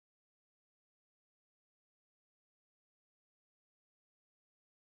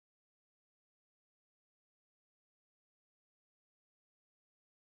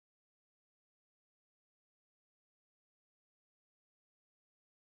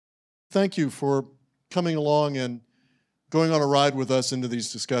Thank you for coming along and going on a ride with us into these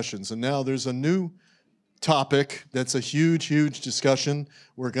discussions. And now there's a new topic that's a huge, huge discussion.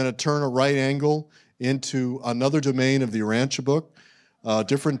 We're going to turn a right angle into another domain of the Urantia Book,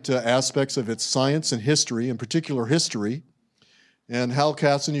 different aspects of its science and history, in particular history. And Hal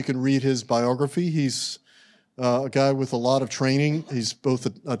Katzen, you can read his biography. He's a guy with a lot of training. He's both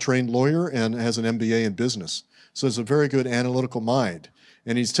a trained lawyer and has an MBA in business. So he's a very good analytical mind.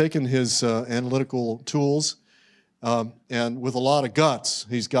 And he's taken his analytical tools and with a lot of guts,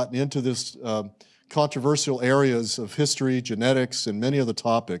 he's gotten into this controversial areas of history, genetics, and many other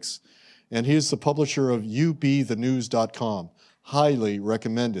topics. And he's the publisher of UBtheNews.com. Highly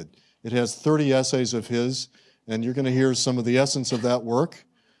recommended. It has 30 essays of his, and you're going to hear some of the essence of that work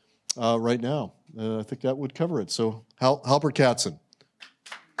right now. I think that would cover it. So, Halbert Katzen.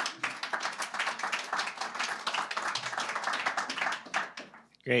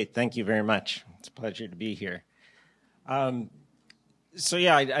 Great, thank you very much. It's a pleasure to be here. So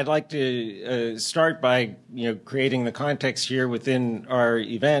yeah, I'd like to start by creating the context here within our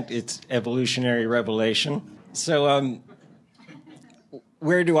event. It's Evolutionary Revelation. So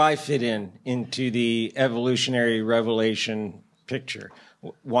where do I fit into the Evolutionary Revelation picture?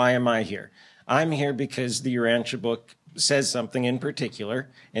 Why am I here? I'm here because the Urantia Book says something in particular,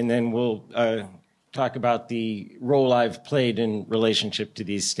 and then we'll talk about the role I've played in relationship to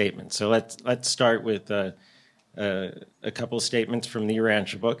these statements. So let's start with a couple statements from the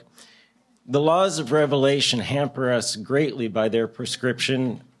Urantia Book. The laws of revelation hamper us greatly by their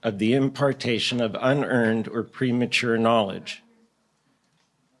prescription of the impartation of unearned or premature knowledge.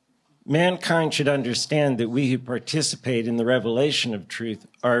 Mankind should understand that we who participate in the revelation of truth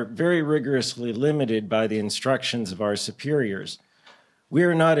are very rigorously limited by the instructions of our superiors. We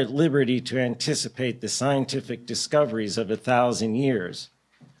are not at liberty to anticipate the scientific discoveries of 1,000 years.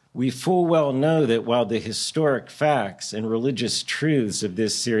 We full well know that while the historic facts and religious truths of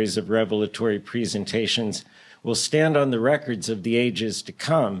this series of revelatory presentations will stand on the records of the ages to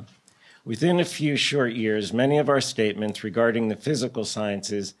come, within a few short years, many of our statements regarding the physical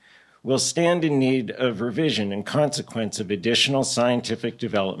sciences will stand in need of revision in consequence of additional scientific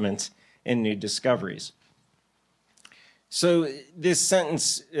developments and new discoveries. So this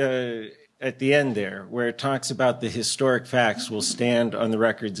sentence at the end there, where it talks about the historic facts will stand on the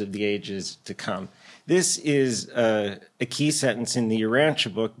records of the ages to come. This is a key sentence in the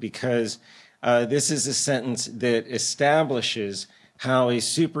Urantia Book because this is a sentence that establishes how a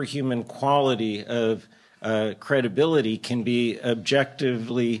superhuman quality of credibility can be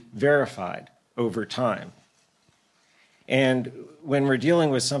objectively verified over time. And when we're dealing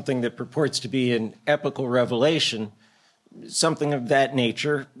with something that purports to be an epical revelation, something of that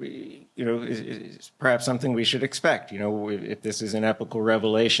nature, is perhaps something we should expect. If this is an epical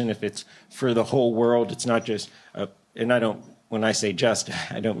revelation, if it's for the whole world, it's not just, when I say just,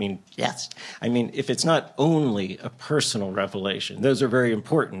 I don't mean just. I mean, if it's not only a personal revelation, those are very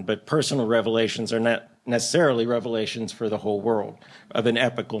important, but personal revelations are not necessarily revelations for the whole world of an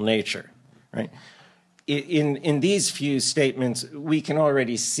epical nature, right? In these few statements, we can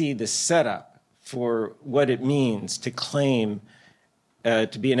already see the setup for what it means to claim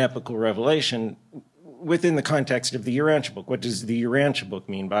to be an epical revelation within the context of the Urantia Book. What does the Urantia Book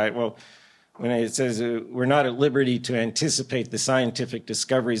mean by it? Well, when it says we're not at liberty to anticipate the scientific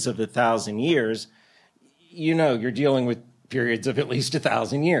discoveries of 1,000 years, you're dealing with periods of at least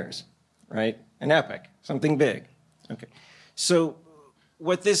 1,000 years, right? An epic, something big. Okay. So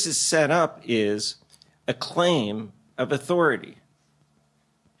what this is set up is a claim of authority.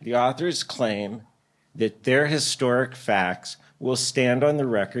 The authors claim that their historic facts will stand on the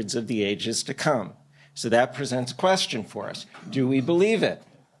records of the ages to come. So that presents a question for us. Do we believe it?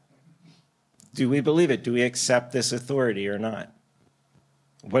 Do we believe it? Do we accept this authority or not?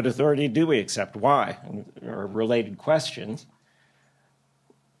 What authority do we accept? Why? Or related questions.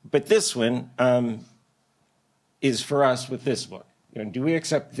 But this one is for us with this book. Do we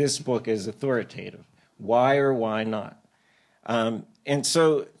accept this book as authoritative? Why or why not? And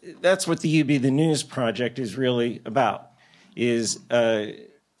so that's what the UBtheNews project is really about, is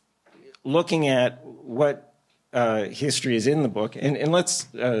looking at what history is in the book. And let's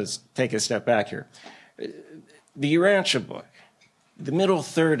take a step back here. The Urantia Book, the middle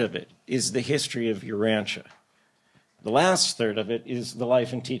third of it is the history of Urantia. The last third of it is the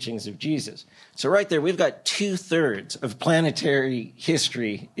life and teachings of Jesus. So right there, we've got 2/3 of planetary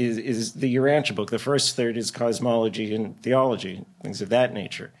history is the Urantia Book. The first third is cosmology and theology, things of that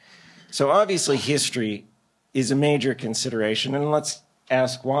nature. So obviously history is a major consideration, and let's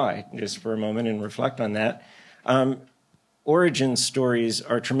ask why, just for a moment, and reflect on that. origin stories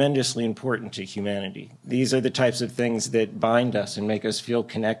are tremendously important to humanity. These are the types of things that bind us and make us feel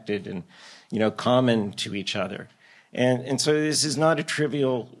connected and, common to each other. And so this is not a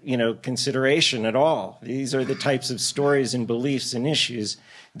trivial, consideration at all. These are the types of stories and beliefs and issues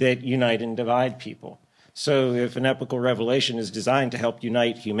that unite and divide people. So if an epical revelation is designed to help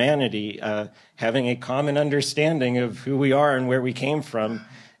unite humanity, having a common understanding of who we are and where we came from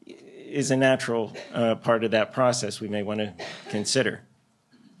is a natural part of that process we may want to consider.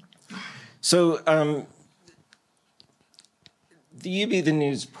 So the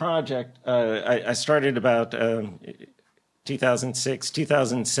UBtheNews project, I started about 2006.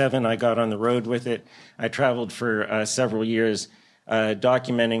 2007, I got on the road with it. I traveled for several years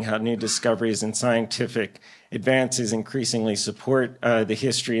documenting how new discoveries and scientific advances increasingly support the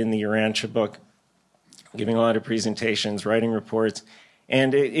history in the Urantia Book, giving a lot of presentations, writing reports.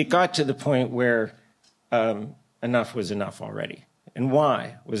 And it got to the point where enough was enough already. And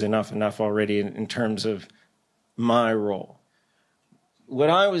why was enough already in terms of my role? What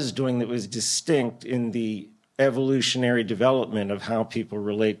I was doing that was distinct in the evolutionary development of how people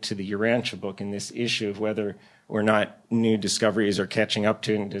relate to the Urantia Book and this issue of whether or not new discoveries are catching up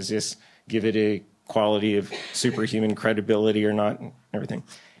to it, and does this give it a quality of superhuman credibility or not, and everything.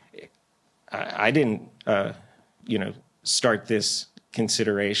 I didn't, start this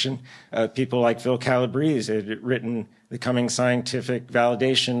consideration. People like Phil Calabrese had written the coming scientific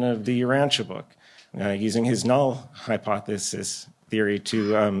validation of the Urantia Book, using his null hypothesis theory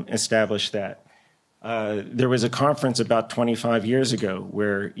to establish that. There was a conference about 25 years ago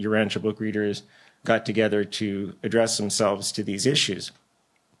where Urantia Book readers got together to address themselves to these issues.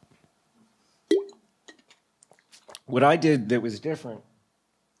 What I did that was different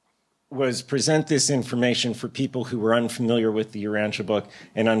was present this information for people who were unfamiliar with the Urantia Book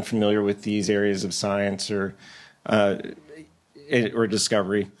and unfamiliar with these areas of science or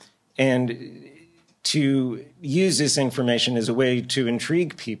discovery, and to use this information as a way to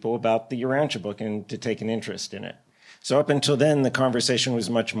intrigue people about the Urantia Book and to take an interest in it. So up until then, the conversation was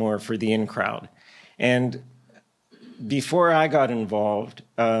much more for the in-crowd. And before I got involved,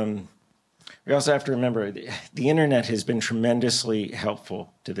 we also have to remember the internet has been tremendously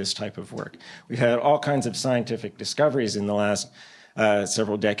helpful to this type of work. We've had all kinds of scientific discoveries in the last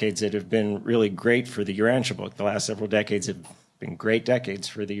several decades that have been really great for the Urantia Book. The last several decades have been great decades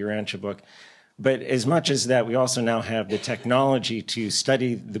for the Urantia Book. But as much as that, we also now have the technology to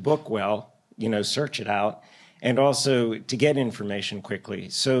study the book well, search it out, and also to get information quickly.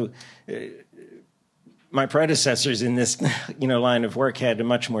 So my predecessors in this, line of work had a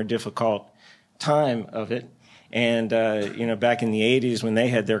much more difficult time of it. And, back in the 80s when they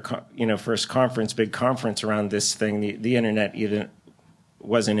had their, first big conference around this thing, the internet even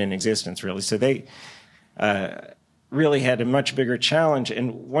wasn't in existence, really. So they really had a much bigger challenge.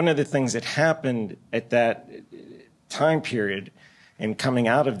 And one of the things that happened at that time period and coming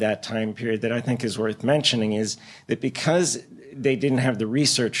out of that time period that I think is worth mentioning is that because they didn't have the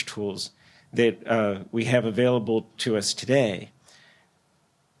research tools that we have available to us today,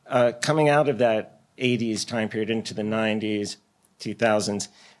 coming out of that 80s time period into the 90s, 2000s,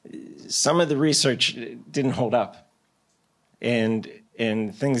 some of the research didn't hold up. And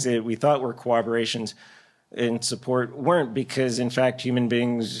things that we thought were corroborations and support weren't, because in fact human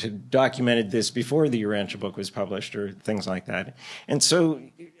beings had documented this before the Urantia Book was published or things like that. And so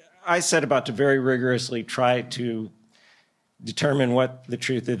I set about to very rigorously try to determine what the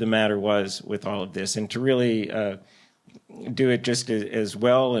truth of the matter was with all of this, and to really do it just as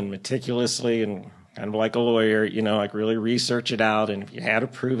well and meticulously and kind of like a lawyer, like really research it out. And if you had to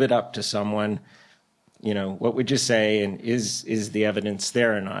prove it up to someone, what would you say, and is the evidence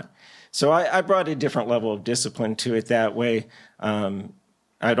there or not? So I brought a different level of discipline to it that way.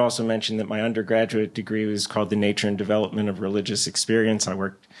 I'd also mentioned that my undergraduate degree was called The Nature and Development of Religious Experience. I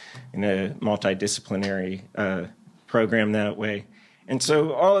worked in a multidisciplinary program that way. And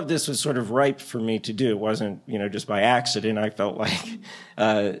so all of this was sort of ripe for me to do. It wasn't, just by accident. I felt like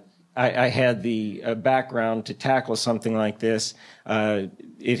I had the background to tackle something like this.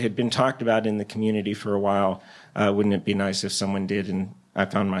 It had been talked about in the community for a while. Wouldn't it be nice if someone did? And I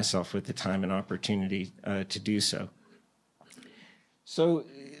found myself with the time and opportunity to do so. So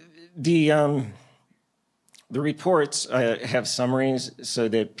the reports have summaries so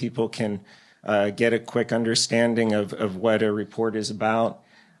that people can get a quick understanding of what a report is about.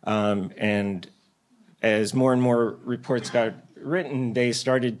 And as more and more reports got written, they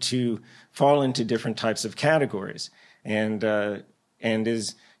started to fall into different types of categories. And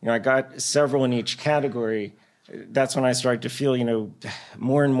as I got several in each category, that's when I started to feel,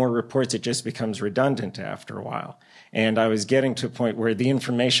 more and more reports, it just becomes redundant after a while. And I was getting to a point where the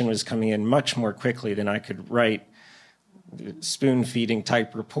information was coming in much more quickly than I could write spoon-feeding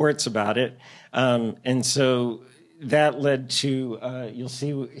type reports about it. And so that led to, you'll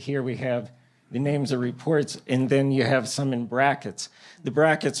see here we have the names of reports, and then you have some in brackets. The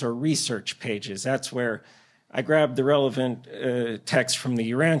brackets are research pages. That's where I grabbed the relevant text from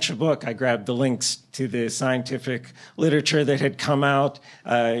the Urantia book. I grabbed the links to the scientific literature that had come out,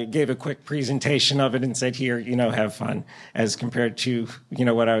 gave a quick presentation of it and said, here, have fun, as compared to,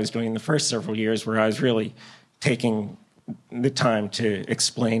 what I was doing in the first several years where I was really taking the time to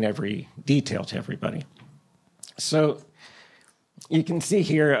explain every detail to everybody. So you can see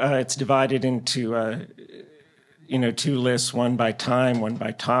here it's divided into, two lists, one by time, one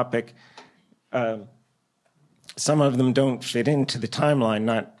by topic. Some of them don't fit into the timeline,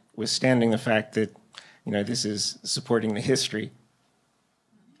 notwithstanding the fact that, this is supporting the history.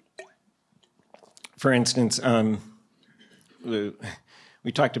 For instance,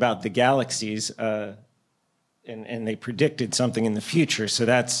 we talked about the galaxies, and they predicted something in the future. So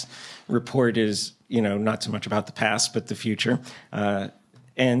that's report is, not so much about the past, but the future.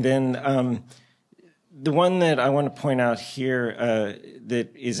 And then the one that I want to point out here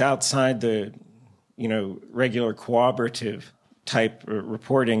that is outside the regular cooperative type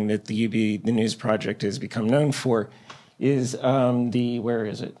reporting that the UBtheNews project has become known for is where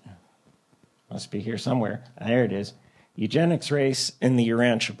is it? Must be here somewhere. There it is. Eugenics, Race, in the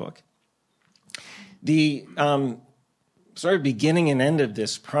Urantia Book. The sort of beginning and end of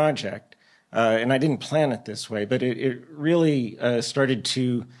this project, and I didn't plan it this way, but it really started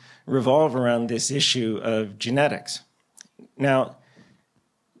to revolve around this issue of genetics. Now,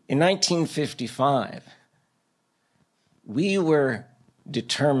 in 1955, we were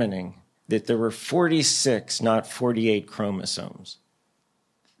determining that there were 46, not 48 chromosomes.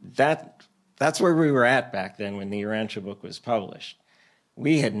 That's where we were at back then when the Urantia book was published.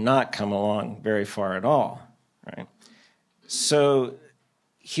 We had not come along very far at all, right? So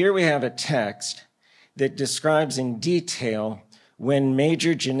here we have a text that describes in detail when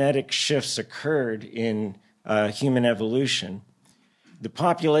major genetic shifts occurred in human evolution, the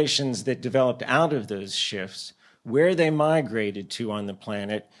populations that developed out of those shifts, where they migrated to on the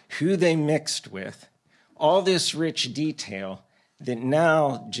planet, who they mixed with, all this rich detail that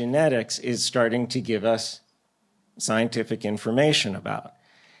now genetics is starting to give us scientific information about.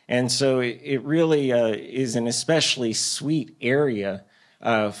 And so it really is an especially sweet area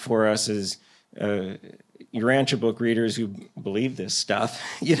for us as Urantia book readers who believe this stuff,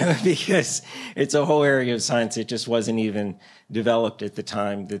 because it's a whole area of science that just wasn't even developed at the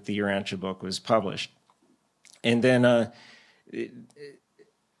time that the Urantia book was published. And then,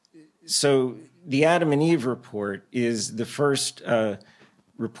 so the Adam and Eve report is the first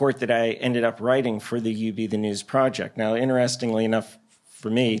report that I ended up writing for the UBtheNews project. Now, interestingly enough for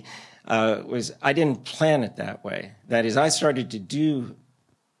me, was I didn't plan it that way. That is, I started to do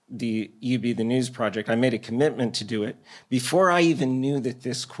the UBtheNews project. I made a commitment to do it before I even knew that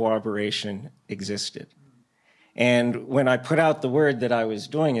this cooperation existed. And when I put out the word that I was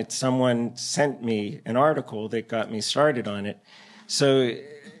doing it, someone sent me an article that got me started on it. So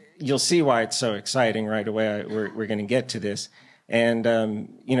you'll see why it's so exciting right away. We're going to get to this. And,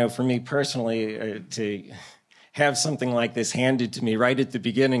 for me personally, to have something like this handed to me right at the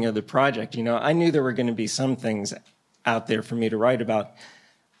beginning of the project, I knew there were going to be some things out there for me to write about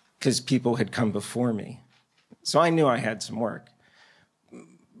because people had come before me. So I knew I had some work.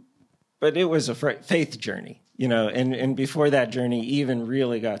 But it was a faith journey, and before that journey even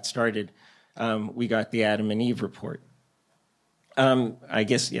really got started, we got the Adam and Eve report. I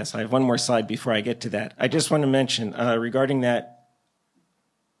guess, yes, I have one more slide before I get to that. I just want to mention regarding that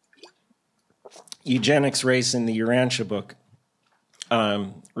eugenics, race, in the Urantia book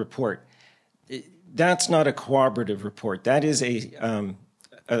report, that's not a cooperative report. That is a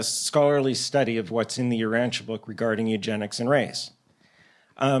scholarly study of what's in the Urantia book regarding eugenics and race.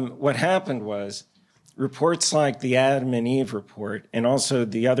 What happened was reports like the Adam and Eve report, and also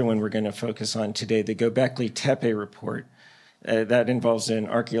the other one we're going to focus on today, the Gobekli Tepe report, that involves an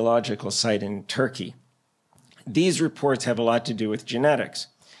archeological site in Turkey. These reports have a lot to do with genetics.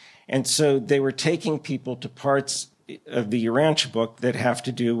 And so they were taking people to parts of the Urantia book that have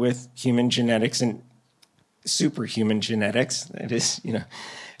to do with human genetics and superhuman genetics, that is,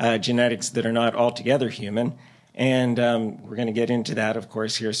 genetics that are not altogether human. And we're going to get into that, of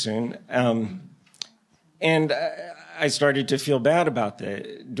course, here soon. And I started to feel bad about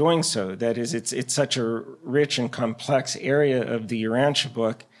doing so. That is, it's such a rich and complex area of the Urantia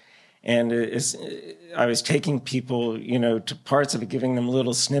book, And I was taking people, to parts of it, giving them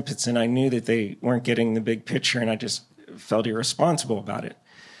little snippets, and I knew that they weren't getting the big picture, and I just felt irresponsible about it.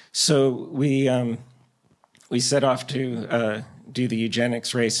 So we set off to do the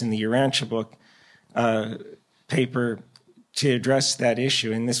eugenics race in the Urantia Book paper to address that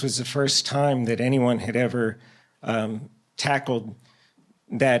issue. And this was the first time that anyone had ever tackled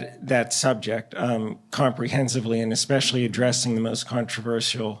that subject comprehensively, and especially addressing the most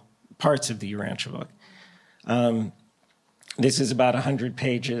controversial parts of the Urantia Book. This is about 100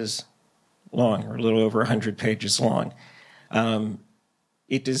 pages long, or a little over 100 pages long.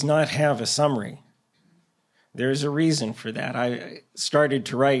 It does not have a summary. There's a reason for that. I started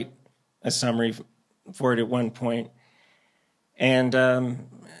to write a summary for it at one point, and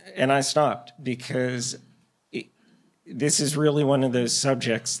I stopped because this is really one of those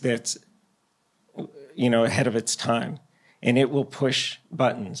subjects that's, ahead of its time, and it will push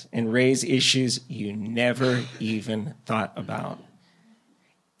buttons and raise issues you never even thought about.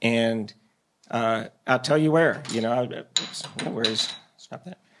 And I'll tell you where. Stop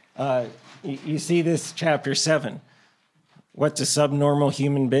that. You see this chapter 7. What's a subnormal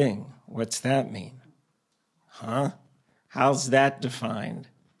human being? What's that mean? Huh? How's that defined?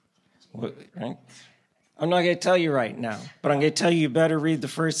 Right? I'm not going to tell you right now, but I'm going to tell you better read the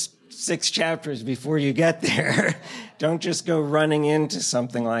first 6 chapters before you get there. Don't just go running into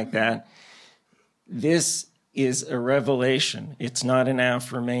something like that. This is a revelation. It's not an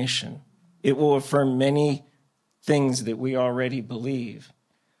affirmation. It will affirm many things that we already believe,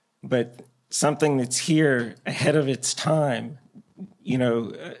 but something that's here ahead of its time,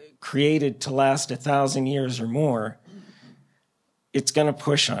 created to last 1,000 years or more, it's going to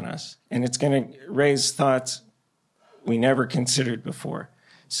push on us, and it's going to raise thoughts we never considered before.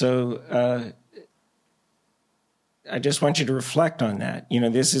 So I just want you to reflect on that.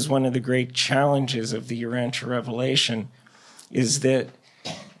 This is one of the great challenges of the Urantia Revelation, is that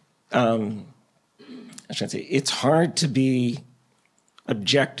it's hard to be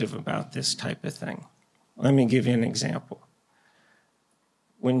objective about this type of thing. Let me give you an example.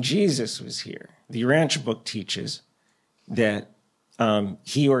 When Jesus was here, the Urantia Book teaches that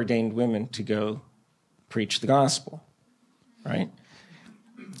he ordained women to go preach the gospel, right?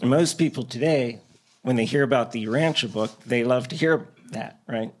 And most people today, when they hear about the Urantia Book, they love to hear that,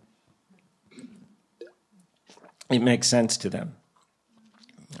 right? It makes sense to them,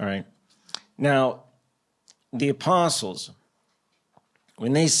 all right? Now, the apostles,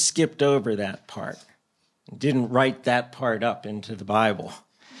 when they skipped over that part, didn't write that part up into the Bible,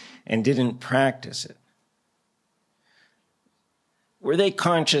 and didn't practice it, were they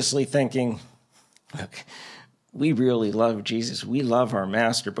consciously thinking, look, we really love Jesus, we love our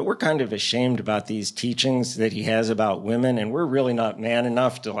master, but we're kind of ashamed about these teachings that he has about women, and we're really not man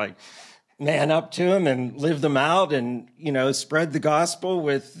enough to man up to him and live them out and, spread the gospel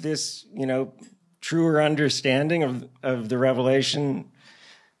with this, truer understanding of the revelation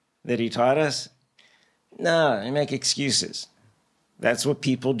that he taught us? No, they make excuses. That's what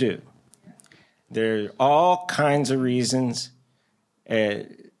people do. There are all kinds of reasons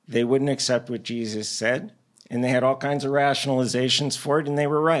they wouldn't accept what Jesus said, and they had all kinds of rationalizations for it, and they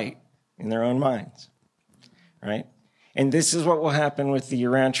were right in their own minds, right? And this is what will happen with the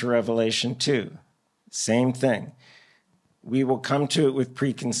Urantia Revelation too. Same thing. We will come to it with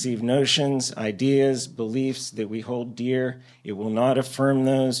preconceived notions, ideas, beliefs that we hold dear. It will not affirm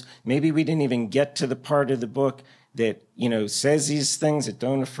those. Maybe we didn't even get to the part of the book that, says these things that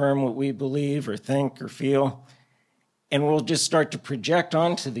don't affirm what we believe or think or feel. And we'll just start to project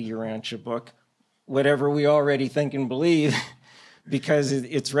onto the Urantia Book whatever we already think and believe because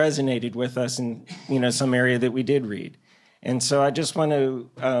it's resonated with us in, some area that we did read. And so I just want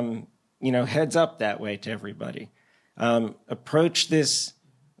to, heads up that way to everybody. Approach this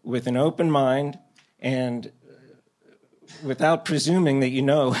with an open mind and without presuming that you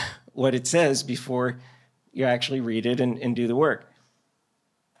know what it says before you actually read it and do the work.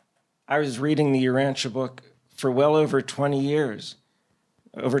 I was reading the Urantia Book for well over 20 years,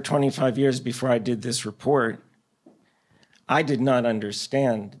 over 25 years before I did this report. I did not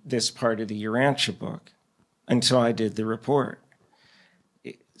understand this part of the Urantia Book until I did the report.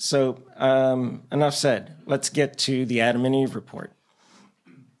 So enough said. Let's get to the Adam and Eve report.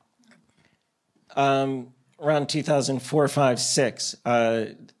 Around 2004, 5, 6,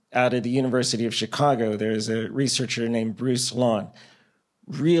 out of the University of Chicago, there's a researcher named Bruce Lawn,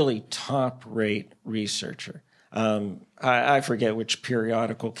 really top-rate researcher. I forget which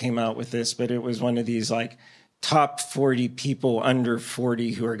periodical came out with this, but it was one of these top 40 people under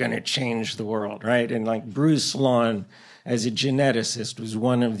 40 who are going to change the world, right? And like Bruce Lawn, as a geneticist, was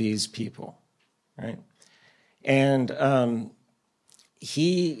one of these people, right? And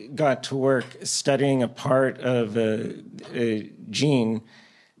he got to work studying a part of a gene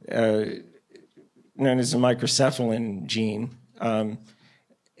known as the microcephalin gene.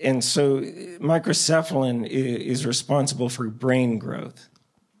 And so microcephalin is responsible for brain growth,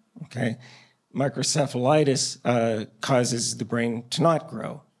 okay? Microcephalitis causes the brain to not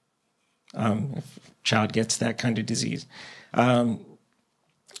grow if a child gets that kind of disease. And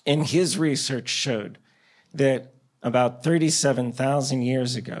his research showed that about 37,000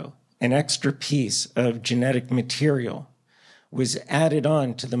 years ago, an extra piece of genetic material was added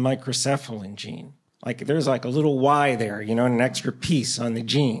on to the microcephalin gene. Like there's like a little Y there, you know, an extra piece on the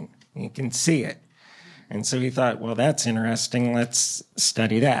gene. You can see it. And so he thought, well, that's interesting. Let's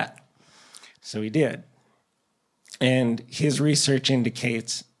study that. So he did. And his research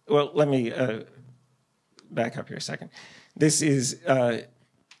indicates, well, let me back up here a second. This is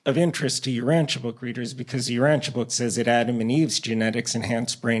of interest to Urantia Book readers because the Urantia Book says that Adam and Eve's genetics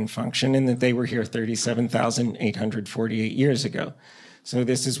enhanced brain function and that they were here 37,848 years ago. So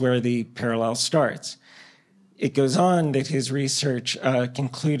this is where the parallel starts. It goes on that his research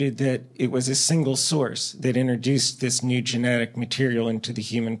concluded that it was a single source that introduced this new genetic material into the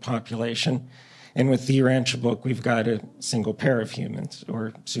human population. And with the Urantia Book, we've got a single pair of humans,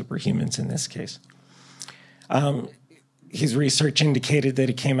 or superhumans in this case. His research indicated that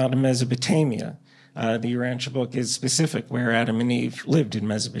it came out of Mesopotamia. The Urantia Book is specific where Adam and Eve lived in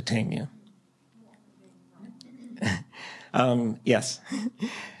Mesopotamia. Yes.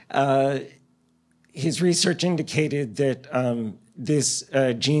 His research indicated that this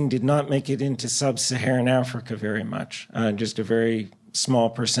gene did not make it into sub-Saharan Africa very much. Just a very small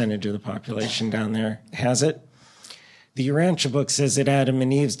percentage of the population down there has it. The Urantia Book says that Adam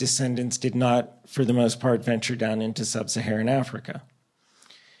and Eve's descendants did not, for the most part, venture down into sub-Saharan Africa.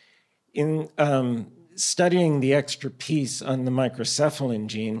 In studying the extra piece on the microcephalin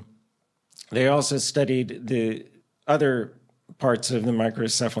gene, they also studied the other parts of the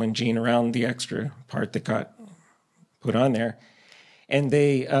microcephalin gene around the extra part that got put on there. And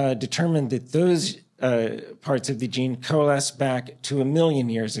they determined that those parts of the gene coalesced back to 1 million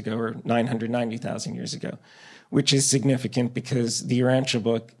years ago, or 990,000 years ago, which is significant because the Urantia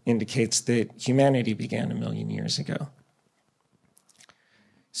Book indicates that humanity began 1 million years ago.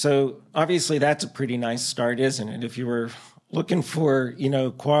 So obviously that's a pretty nice start, isn't it? If you were looking for, you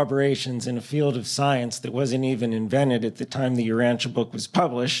know, corroborations in a field of science that wasn't even invented at the time the Urantia Book was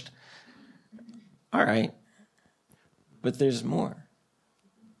published, all right, but there's more.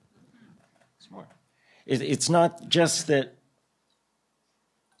 There's more. It's not just that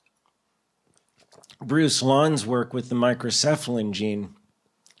Bruce Lawn's work with the microcephalin gene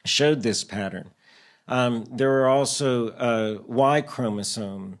showed this pattern. There were also Y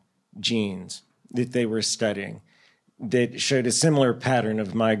chromosome genes that they were studying that showed a similar pattern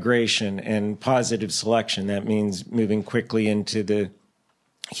of migration and positive selection. That means moving quickly into the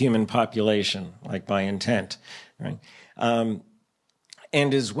human population, like by intent, right?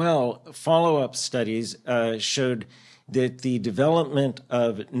 And as well, follow-up studies showed that the development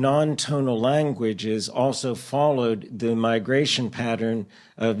of non-tonal languages also followed the migration pattern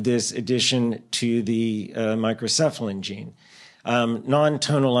of this addition to the microcephalin gene.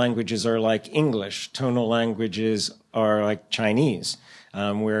 Non-tonal languages are like English. Tonal languages are like Chinese,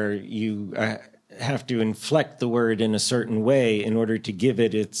 where you have to inflect the word in a certain way in order to give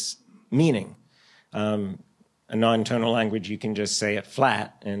it its meaning. A non-tonal language, you can just say it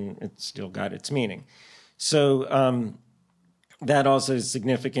flat, and it's still got its meaning. So that also is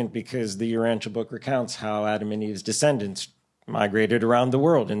significant because the Urantia Book recounts how Adam and Eve's descendants migrated around the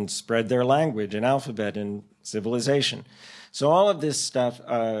world and spread their language and alphabet and civilization. So all of this stuff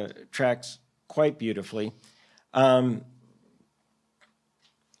tracks quite beautifully. And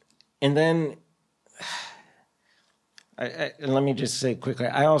then, let me just say quickly,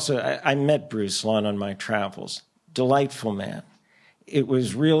 I met Bruce Lawn on my travels. Delightful man. It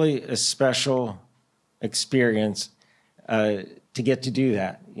was really a special experience to get to do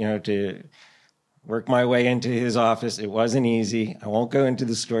that, you know, to work my way into his office. It wasn't easy. I won't go into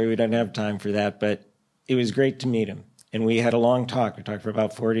the story. We don't have time for that, but it was great to meet him. And we had a long talk. We talked for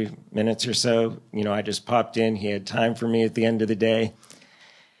about 40 minutes or so. You know, I just popped in. He had time for me at the end of the day.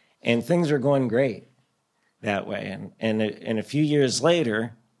 And things were going great that way. And a few years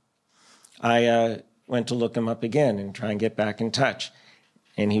later, I went to look him up again and try and get back in touch.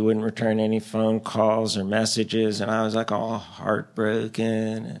 And he wouldn't return any phone calls or messages. And I was like all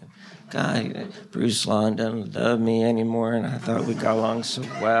heartbroken. And God, Bruce Long doesn't love me anymore, and I thought we got along so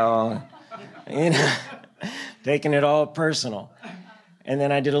well. You know, taking it all personal. And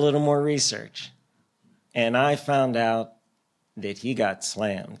then I did a little more research, and I found out that he got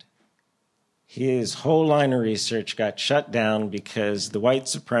slammed. His whole line of research got shut down because the white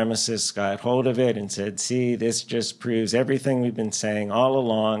supremacists got hold of it and said, see, this just proves everything we've been saying all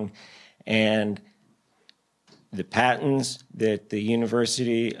along. And the patents that the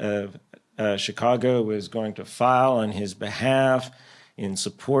University of Chicago was going to file on his behalf in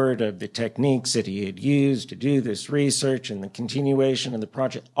support of the techniques that he had used to do this research and the continuation of the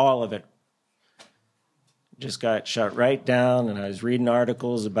project, all of it just got shut right down. And I was reading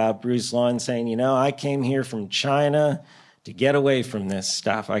articles about Bruce Long saying, you know, I came here from China to get away from this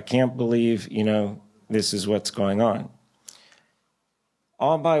stuff. I can't believe, you know, this is what's going on.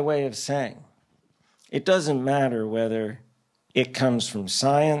 All by way of saying, it doesn't matter whether it comes from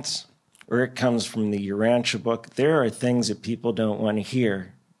science or it comes from the Urantia Book. There are things that people don't want to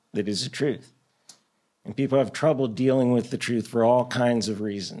hear that is the truth. And people have trouble dealing with the truth for all kinds of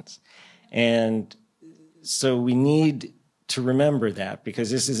reasons. And so we need to remember that,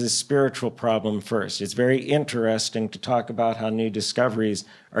 because this is a spiritual problem first. It's very interesting to talk about how new discoveries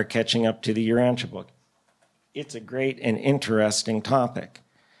are catching up to the Urantia Book. It's a great and interesting topic,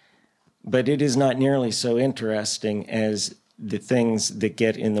 but it is not nearly so interesting as the things that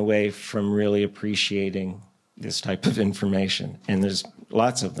get in the way from really appreciating this type of information. And there's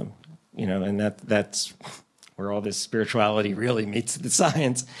lots of them, you know, and that's where all this spirituality really meets the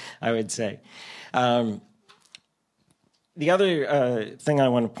science, I would say. The other thing I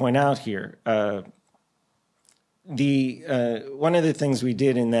want to point out here, one of the things we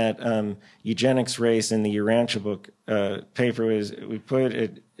did in that eugenics race in the Urantia Book paper was we put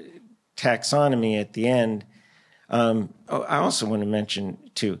a taxonomy at the end. I also want to mention,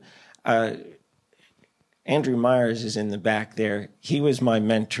 too, Andrew Myers is in the back there. He was my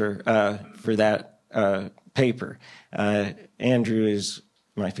mentor for that paper. Andrew is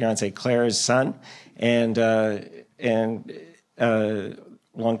my fiancée Claire's son, and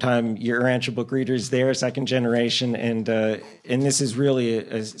long-time Urantia Book readers there, second generation, and this is really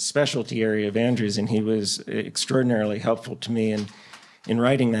a specialty area of Andrew's, and he was extraordinarily helpful to me in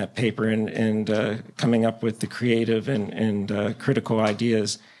writing that paper and coming up with the creative and critical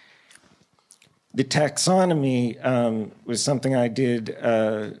ideas. The taxonomy was something I did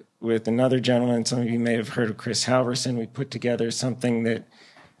with another gentleman. Some of you may have heard of Chris Halverson. We put together something that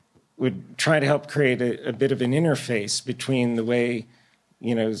would try to help create a bit of an interface between the way,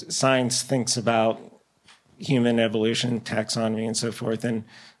 you know, science thinks about human evolution, taxonomy, and so forth, and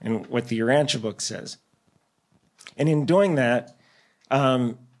what the Urantia Book says. And in doing that,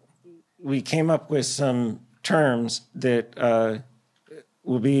 we came up with some terms that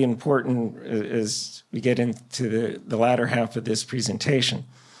will be important as we get into the latter half of this presentation.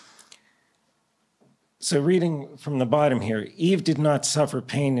 So reading from the bottom here, Eve did not suffer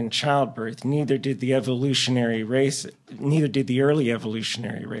pain in childbirth, neither did the early evolutionary races.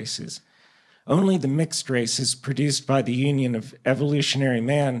 Only the mixed races produced by the union of evolutionary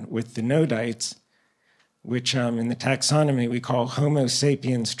man with the Nodites, which in the taxonomy we call Homo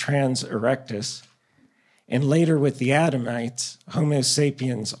sapiens trans erectus, and later with the Adamites, Homo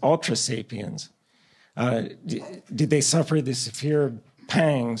sapiens ultra sapiens, did they suffer the severe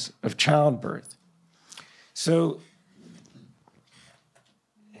pangs of childbirth. So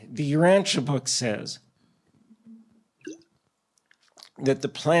the Urantia Book says that the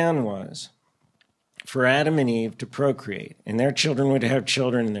plan was for Adam and Eve to procreate, and their children would have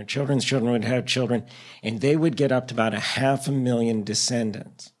children, and their children's children would have children, and they would get up to about 500,000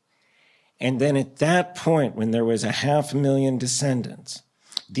 descendants. And then at that point, when there was 500,000 descendants,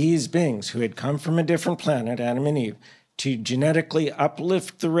 these beings who had come from a different planet, Adam and Eve, to genetically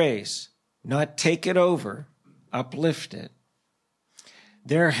uplift the race, not take it over, uplift it,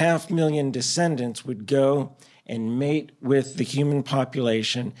 their 500,000 descendants would go and mate with the human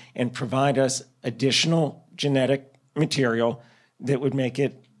population and provide us additional genetic material that would make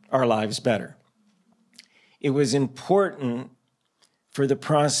our lives better. It was important for the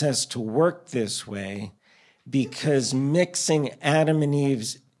process to work this way because mixing Adam and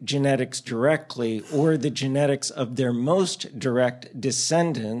Eve's genetics directly or the genetics of their most direct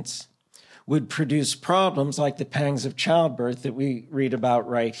descendants would produce problems like the pangs of childbirth that we read about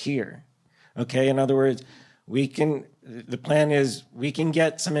right here. Okay, in other words, the plan is we can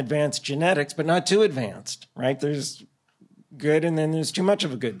get some advanced genetics, but not too advanced, right? There's good and then there's too much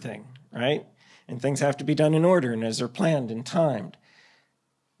of a good thing, right? And things have to be done in order and as they're planned and timed.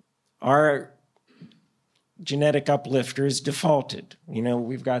 Our genetic uplifters defaulted. You know,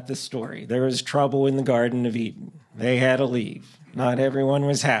 we've got the story. There was trouble in the Garden of Eden. They had to leave. Not everyone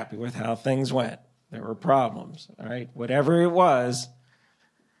was happy with how things went. There were problems, all right? Whatever it was,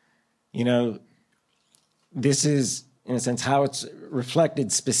 you know, this is, in a sense, how it's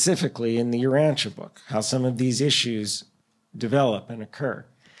reflected specifically in the Urantia book, how some of these issues develop and occur.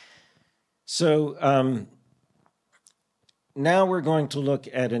 So now we're going to look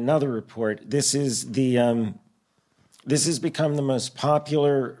at another report. This is the this has become the most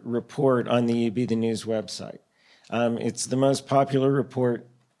popular report on the UBtheNews website. It's the most popular report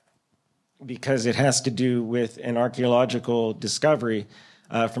because it has to do with an archaeological discovery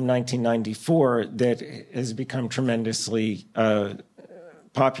from 1994 that has become tremendously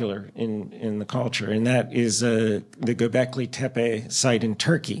popular in the culture, and that is the Gobekli Tepe site in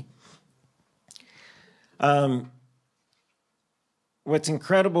Turkey. What's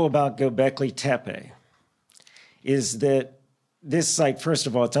incredible about Gobekli Tepe is that this site, first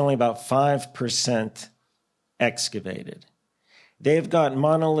of all, it's only about 5% excavated. They've got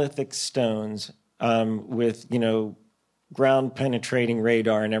monolithic stones with, you know, ground-penetrating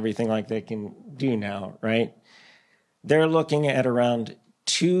radar and everything like they can do now, right? They're looking at around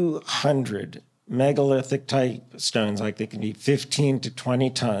 200 megalithic-type stones, like they can be 15 to 20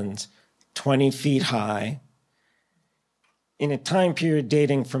 tons, 20 feet high, in a time period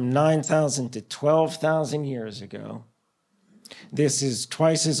dating from 9,000 to 12,000 years ago. This is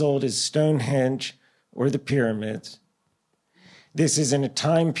twice as old as Stonehenge or the pyramids. This is in a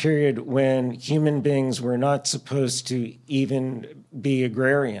time period when human beings were not supposed to even be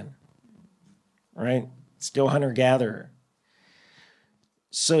agrarian, right? Still hunter-gatherer.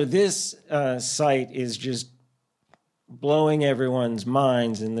 So this site is just blowing everyone's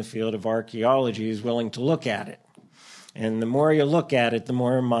minds in the field of archaeology who's willing to look at it. And the more you look at it, the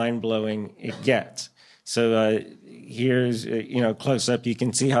more mind-blowing it gets. So here's, you know, close up, you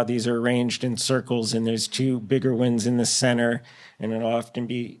can see how these are arranged in circles, and there's two bigger ones in the center, and it'll often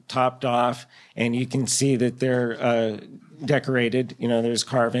be topped off, and you can see that they're decorated. You know, there's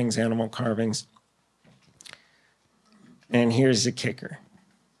carvings, animal carvings. And here's the kicker.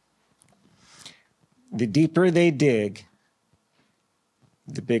 The deeper they dig,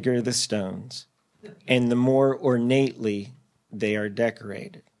 the bigger the stones, and the more ornately they are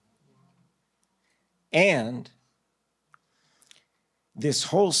decorated. And this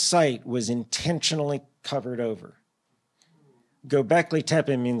whole site was intentionally covered over. Gobekli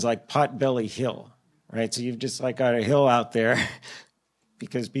Tepe means like Potbelly Hill, right? So you've just like got a hill out there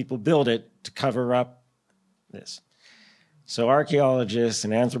because people build it to cover up this. So archaeologists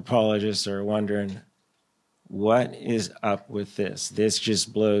and anthropologists are wondering, what is up with this? This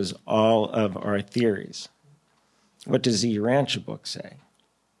just blows all of our theories. What does the Urantia book say?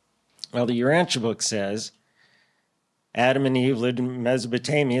 Well, the Urantia book says Adam and Eve lived in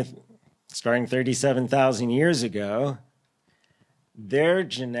Mesopotamia starting 37,000 years ago. Their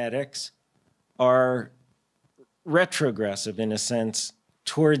genetics are retrogressive, in a sense,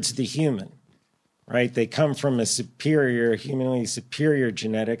 towards the human, right? They come from a superior, humanly superior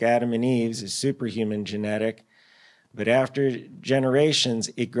genetic. Adam and Eve's is superhuman genetic. But after generations,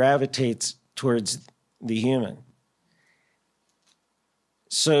 it gravitates towards the human.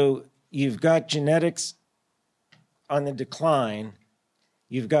 So you've got genetics on the decline.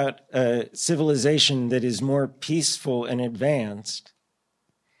 You've got a civilization that is more peaceful and advanced.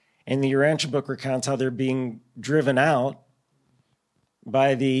 And the Urantia book recounts how they're being driven out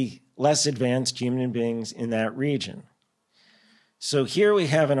by the less advanced human beings in that region. So here we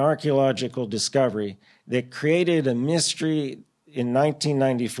have an archaeological discovery that created a mystery in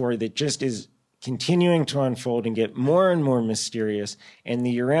 1994 that just is continuing to unfold and get more and more mysterious. And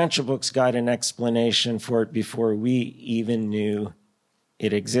the Urantia book's got an explanation for it before we even knew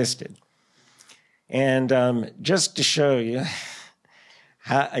it existed. And just to show you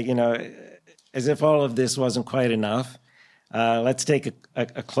how, you know, as if all of this wasn't quite enough, let's take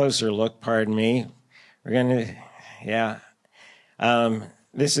a closer look, pardon me. We're going to, yeah.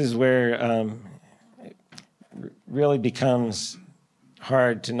 This is where it really becomes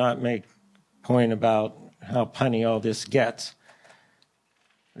hard to not make point about how punny all this gets.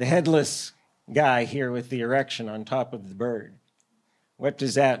 The headless guy here with the erection on top of the bird. What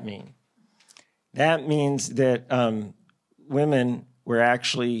does that mean? That means that women were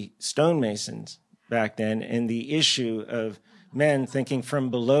actually stonemasons back then, and the issue of men thinking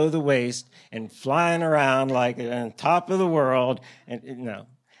from below the waist and flying around like on top of the world, and no.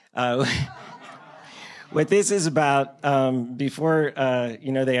 What this is about, before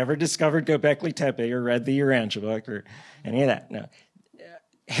they ever discovered Gobekli Tepe or read the Urantia book or any of that, no.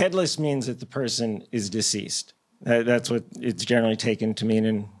 headless means that the person is deceased. That's what it's generally taken to mean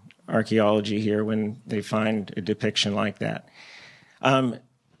in archaeology here when they find a depiction like that.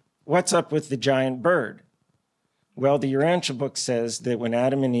 What's up with the giant bird? Well, the Urantia Book says that when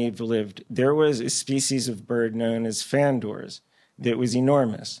Adam and Eve lived, there was a species of bird known as fandors that was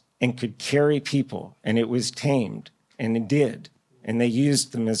enormous and could carry people, and it was tamed, and it did, and they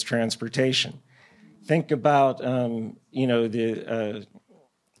used them as transportation. Think about, you know, the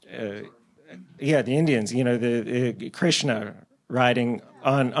Indians, you know, the Krishna riding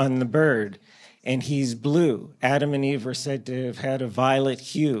on the bird, and he's blue. Adam and Eve were said to have had a violet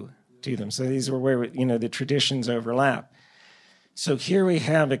hue to them. So these were where, you know, the traditions overlap. So here we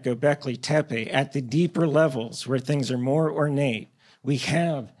have at Gobekli Tepe, at the deeper levels where things are more ornate, we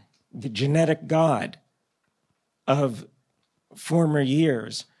have the genetic god of former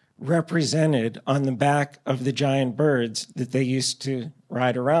years represented on the back of the giant birds that they used to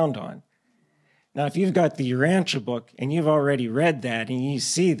ride around on. Now, if you've got the Urantia Book and you've already read that and you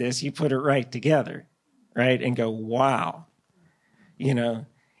see this, you put it right together, right, and go, wow. You know,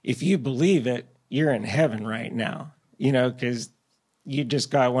 if you believe it, you're in heaven right now, you know, because you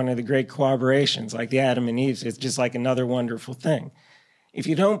just got one of the great corroborations, like the Adam and Eve. It's just like another wonderful thing. If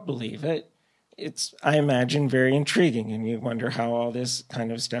you don't believe it, it's, I imagine, very intriguing, and you wonder how all this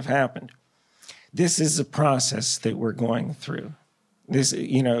kind of stuff happened. This is a process that we're going through. This,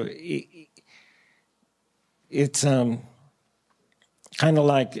 you know, it's kind of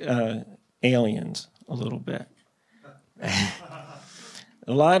like aliens a little bit.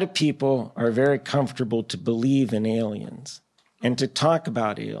 A lot of people are very comfortable to believe in aliens and to talk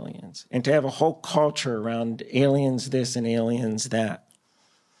about aliens and to have a whole culture around aliens this and aliens that.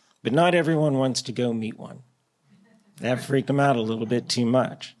 But not everyone wants to go meet one. That freaked them out a little bit too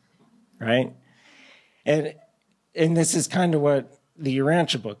much, right? And this is kind of what the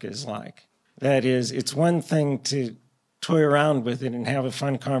Urantia Book is like. That is, it's one thing to toy around with it and have a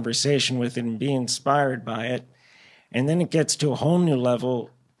fun conversation with it and be inspired by it. And then it gets to a whole new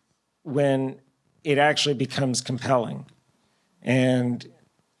level when it actually becomes compelling and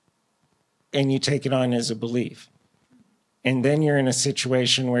you take it on as a belief. And then you're in a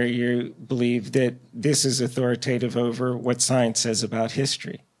situation where you believe that this is authoritative over what science says about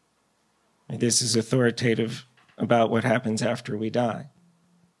history. This is authoritative about what happens after we die.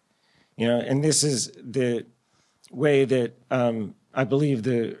 You know, and this is the way that I believe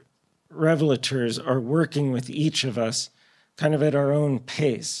the revelators are working with each of us kind of at our own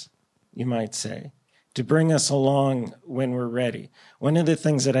pace, you might say, to bring us along when we're ready. One of the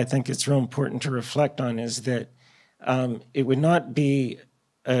things that I think it's real important to reflect on is that it would not be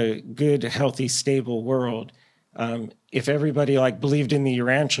a good, healthy, stable world if everybody like believed in the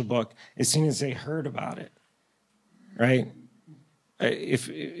Urantia Book as soon as they heard about it, right?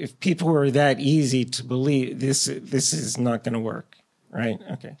 If people were that easy to believe, this is not going to work, right?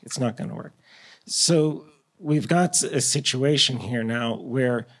 Okay, it's not going to work. So we've got a situation here now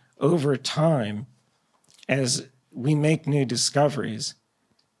where over time, as we make new discoveries,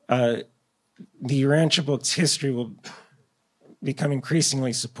 the Urantia Book's history will become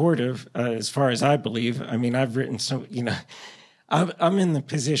increasingly supportive, as far as I believe. I mean, I've written so, you know, I'm in the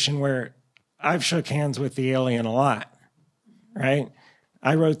position where I've shook hands with the alien a lot, right?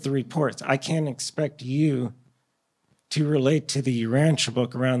 I wrote the reports. I can't expect you to relate to the Urantia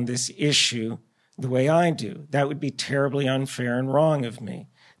Book around this issue the way I do. That would be terribly unfair and wrong of me.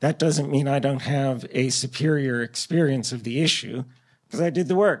 That doesn't mean I don't have a superior experience of the issue, because I did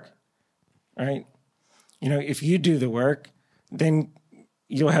the work. Right? You know, if you do the work, then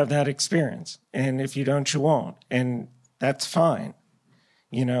you'll have that experience. And if you don't, you won't. And that's fine.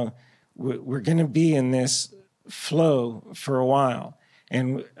 You know, we're going to be in this flow for a while.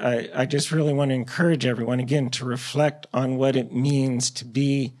 And I just really want to encourage everyone, again, to reflect on what it means to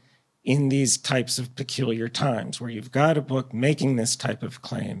be in these types of peculiar times where you've got a book making this type of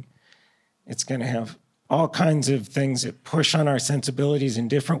claim. It's going to have all kinds of things that push on our sensibilities in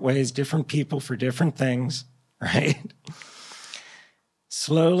different ways, different people for different things, right?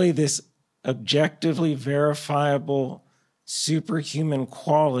 Slowly, this objectively verifiable superhuman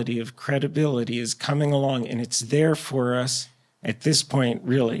quality of credibility is coming along, and it's there for us. At this point,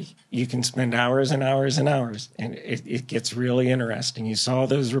 really, you can spend hours and hours and hours, and it gets really interesting. You saw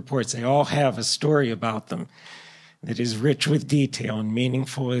those reports. They all have a story about them that is rich with detail and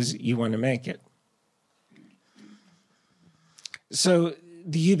meaningful as you want to make it. So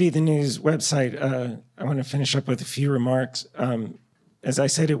the UBtheNews website, I want to finish up with a few remarks. As I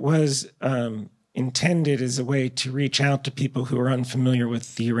said, it was intended as a way to reach out to people who are unfamiliar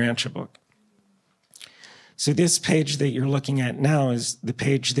with the Urantia Book. So this page that you're looking at now is the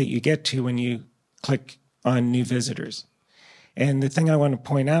page that you get to when you click on New Visitors. And the thing I want to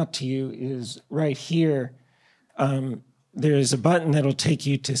point out to you is right here, there's a button that'll take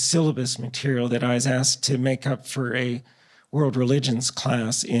you to syllabus material that I was asked to make up for a world religions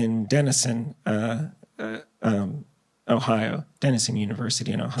class in Denison, Ohio, Denison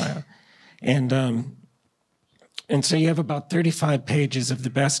University in Ohio. And so you have about 35 pages of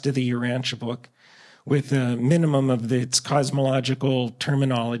the best of the Urantia book with a minimum of its cosmological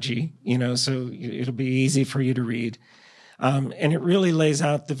terminology, you know, so it'll be easy for you to read. And it really lays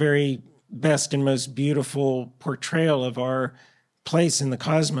out the very best and most beautiful portrayal of our place in the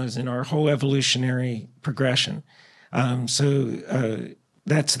cosmos and our whole evolutionary progression. So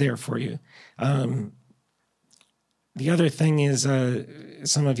that's there for you. The other thing is,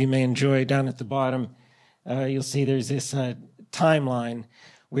 some of you may enjoy down at the bottom, you'll see there's this timeline,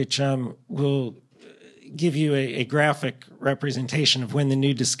 which will give you a graphic representation of when the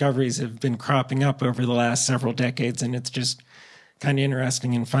new discoveries have been cropping up over the last several decades, and it's just kind of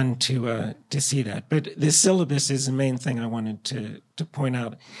interesting and fun to see that. But the syllabus is the main thing I wanted to point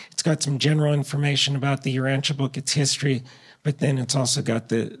out. It's got some general information about the Urantia book, its history, but then it's also got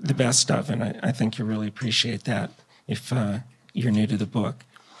the best stuff, and I think you'll really appreciate that if you're new to the book.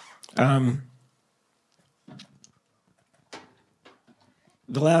 The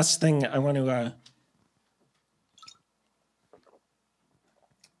last thing I want to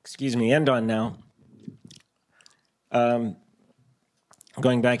end on now,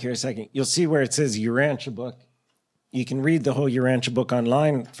 going back here a second, you'll see where it says Urantia Book. You can read the whole Urantia Book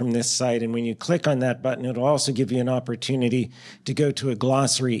online from this site, and when you click on that button, it'll also give you an opportunity to go to a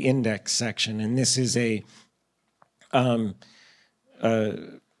glossary index section, and this is a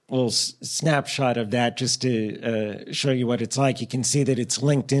little snapshot of that just to show you what it's like. You can see that it's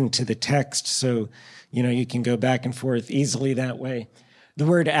linked into the text, so you know you can go back and forth easily that way. The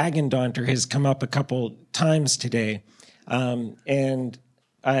word Agendonter has come up a couple times today, and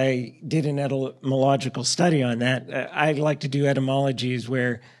I did an etymological study on that. I like to do etymologies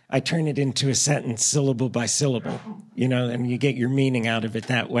where I turn it into a sentence syllable by syllable, you know, and you get your meaning out of it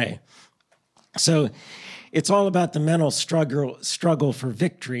that way. So it's all about the mental struggle for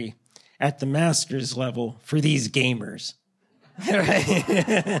victory at the master's level for these gamers.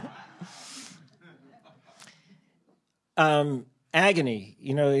 Agony,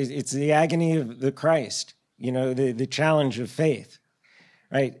 you know, it's the agony of the Christ, you know, the challenge of faith,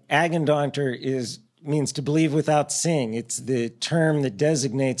 right? Agendonter means to believe without seeing. It's the term that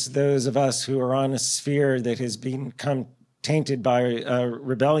designates those of us who are on a sphere that has become tainted by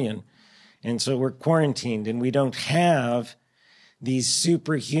rebellion. And so we're quarantined, and we don't have these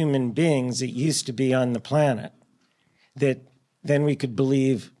superhuman beings that used to be on the planet that then we could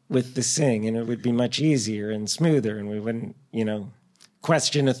believe with the seeing, and it would be much easier and smoother, and we wouldn't, you know,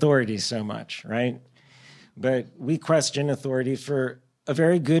 question authority so much, right? But we question authority for a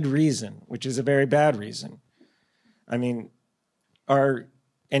very good reason, which is a very bad reason. I mean, our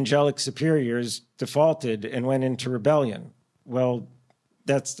angelic superiors defaulted and went into rebellion. Well,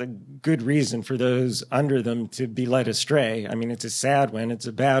 that's a good reason for those under them to be led astray. I mean, it's a sad one, it's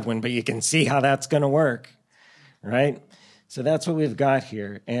a bad one, but you can see how that's going to work, right? So that's what we've got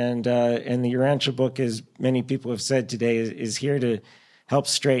here. And the Urantia book, as many people have said today, is here to help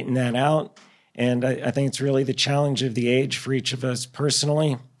straighten that out. And I think it's really the challenge of the age for each of us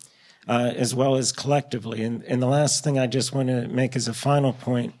personally, as well as collectively. And the last thing I just want to make as a final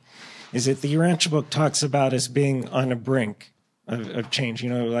point is that the Urantia book talks about us being on a brink of change, you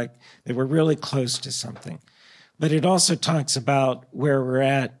know, like that we're really close to something. But it also talks about where we're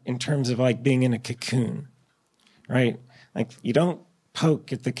at in terms of like being in a cocoon, right? Like you don't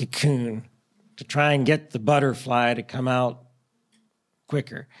poke at the cocoon to try and get the butterfly to come out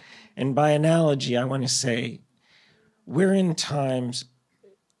quicker. And by analogy, I want to say we're in times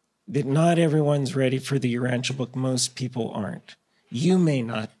that not everyone's ready for the Urantia book. Most people aren't. You may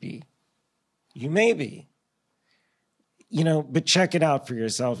not be. You may be. You know, but check it out for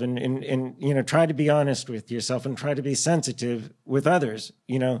yourself and you know, try to be honest with yourself and try to be sensitive with others.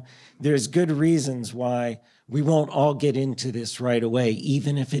 You know, there's good reasons why we won't all get into this right away,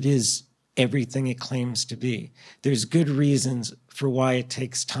 even if it is everything it claims to be. There's good reasons for why it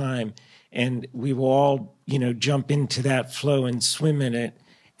takes time, and we will all, you know, jump into that flow and swim in it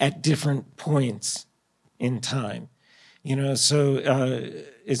at different points in time. You know, so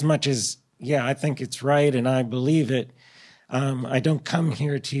as much as, yeah, I think it's right and I believe it, I don't come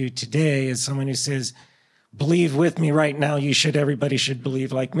here to you today as someone who says, believe with me right now, everybody should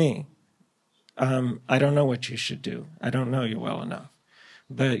believe like me. I don't know what you should do. I don't know you well enough,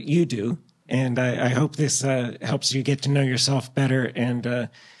 but you do. And I hope this helps you get to know yourself better and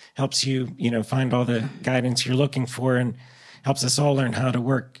helps you, find all the guidance you're looking for and helps us all learn how to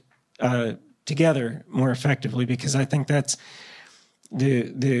work together more effectively, because I think that's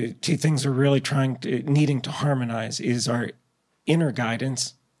the two things we're really needing to harmonize is our inner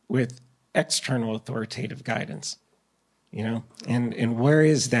guidance with external authoritative guidance. And where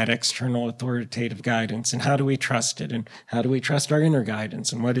is that external authoritative guidance, and how do we trust it, and how do we trust our inner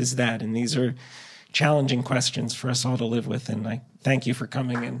guidance, and what is that? And these are challenging questions for us all to live with, and I thank you for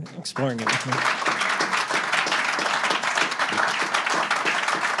coming and exploring it with me.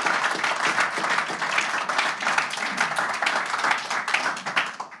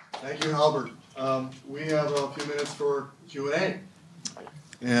 Thank you, Halbert. We have a few minutes for Q&A,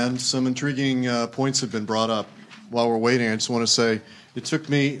 and some intriguing points have been brought up. While we're waiting, I just want to say it took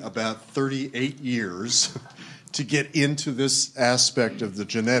me about 38 years to get into this aspect of the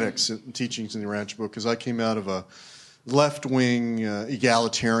genetics and teachings in the Urantia Book, because I came out of a left-wing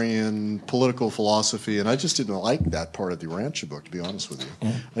egalitarian political philosophy, and I just didn't like that part of the Urantia Book, to be honest with you.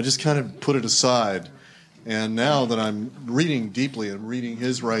 I just kind of put it aside, and now that I'm reading deeply and reading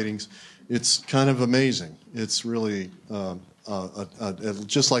his writings, it's kind of amazing. It's really...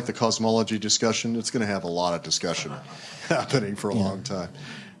 just like the cosmology discussion, it's going to have a lot of discussion happening for a long time.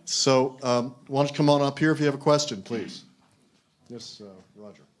 So why don't you come on up here if you have a question, please. Yes,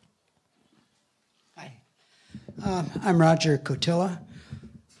 Roger. Hi. I'm Roger Cotilla.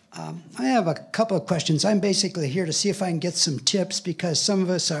 I have a couple of questions. I'm basically here to see if I can get some tips, because some of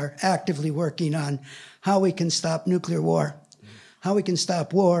us are actively working on how we can stop nuclear war, how we can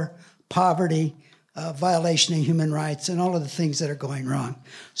stop war, poverty, violation of human rights, and all of the things that are going wrong.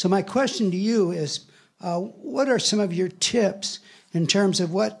 So my question to you is, what are some of your tips in terms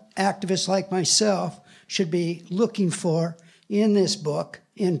of what activists like myself should be looking for in this book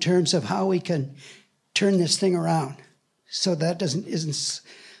in terms of how we can turn this thing around so that so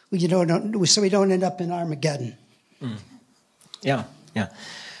we don't end up in Armageddon? Yeah.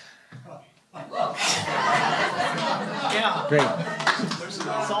 Great.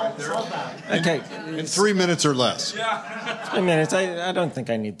 Okay. In 3 minutes or less. 3 minutes. I don't think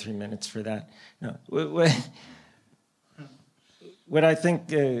I need 3 minutes for that. No. What I think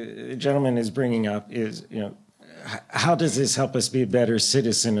the gentleman is bringing up is, how does this help us be a better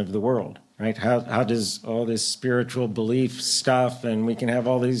citizen of the world, right? How does all this spiritual belief stuff, and we can have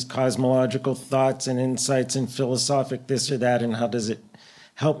all these cosmological thoughts and insights and philosophic this or that, and how does it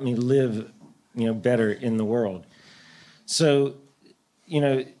help me live, better in the world? So,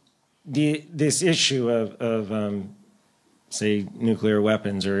 this issue of say, nuclear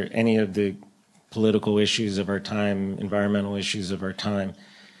weapons or any of the political issues of our time, environmental issues of our time,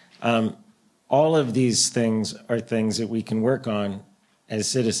 all of these things are things that we can work on as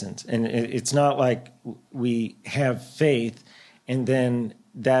citizens. And it's not like we have faith and then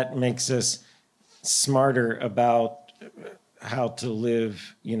that makes us smarter about how to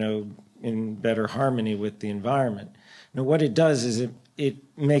live, in better harmony with the environment. Now, what it does is it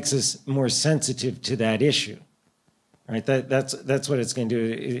makes us more sensitive to that issue, right? That's what it's going to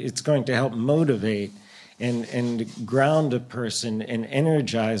do. It's going to help motivate and ground a person and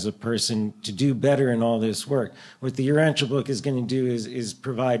energize a person to do better in all this work. What the Urantia Book is going to do is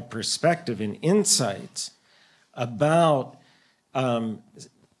provide perspective and insights about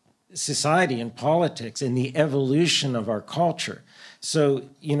society and politics and the evolution of our culture. So,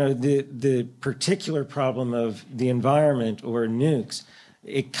 the particular problem of the environment or nukes,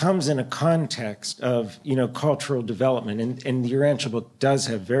 it comes in a context of, cultural development. And the Urantia Book does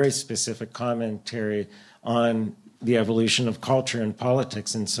have very specific commentary on the evolution of culture and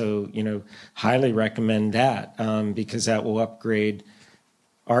politics. And so, highly recommend that because that will upgrade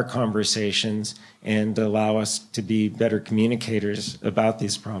our conversations and allow us to be better communicators about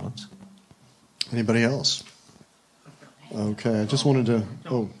these problems. Anybody else? Okay, I just wanted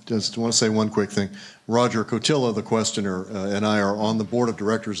to, just want to say one quick thing. Roger Cotilla, the questioner, and I are on the board of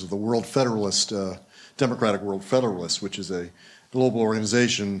directors of the World Federalist, Democratic World Federalist, which is a global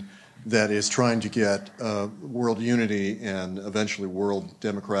organization that is trying to get world unity and eventually world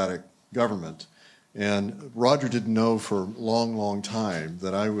democratic government. And Roger didn't know for a long, long time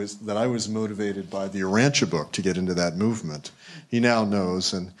that I was motivated by the Urantia Book to get into that movement. He now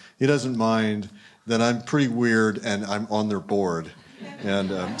knows, and he doesn't mind that I'm pretty weird and I'm on their board. And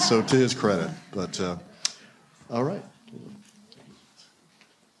so to his credit. But all right.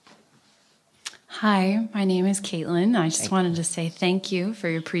 Hi, my name is Caitlin. I just wanted to say thank you for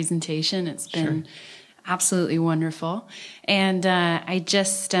your presentation. It's been absolutely wonderful. And I'm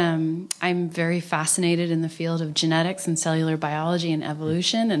very fascinated in the field of genetics and cellular biology and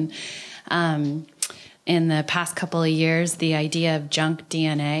evolution. And In the past couple of years, the idea of junk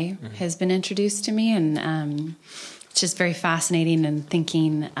DNA has been introduced to me, and it's just very fascinating. And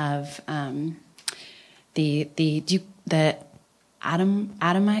thinking of the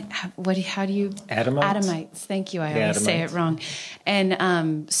Adamite. How do you Adamites? Thank you. I always say it wrong.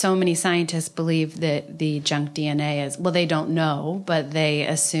 And so many scientists believe that the junk DNA is, well, they don't know, but they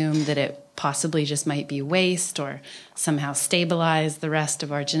assume that it possibly just might be waste or somehow stabilize the rest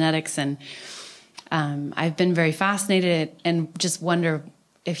of our genetics. And I've been very fascinated and just wonder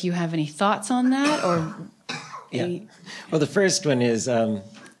if you have any thoughts on that, or Well, the first one is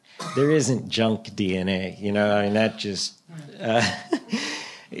there isn't junk DNA. I mean, that just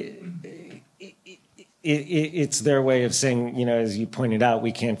it's their way of saying, as you pointed out,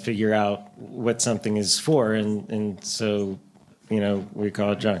 we can't figure out what something is for, and so we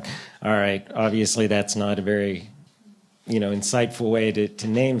call it junk. All right, obviously that's not a very insightful way to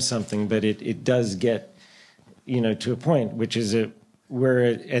name something, but it does get to a point, which is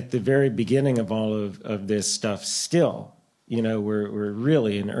we're at the very beginning of all of this stuff still. We're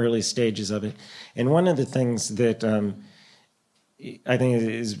really in early stages of it. And one of the things that I think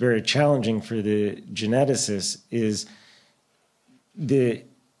is very challenging for the geneticists is the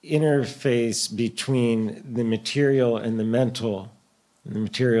interface between the material and the mental, and the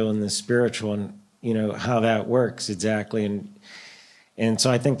material and the spiritual, and how that works exactly. And so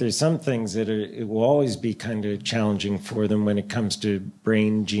I think there's some things that it will always be kind of challenging for them when it comes to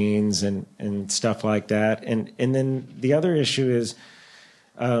brain genes and stuff like that. And then the other issue is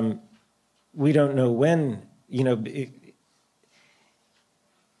we don't know when,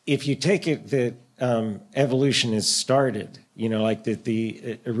 if you take it that evolution is started, like that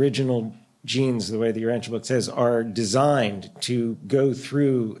the original genes, the way the Urantia Book says, are designed to go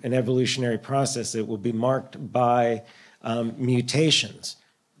through an evolutionary process that will be marked by mutations,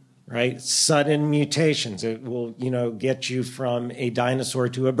 right? Sudden mutations. It will, get you from a dinosaur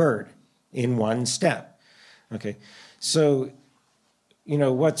to a bird in one step. Okay, so,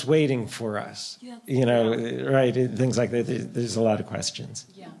 what's waiting for us? Yeah. Right? Things like that. There's a lot of questions.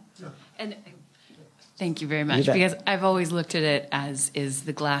 Yeah, and thank you very much, because I've always looked at it as, is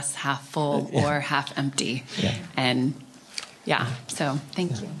the glass half full or half empty? Yeah. And so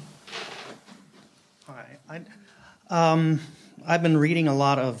thank you. Hi. I've been reading a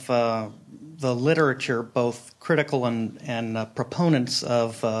lot of the literature, both critical and proponents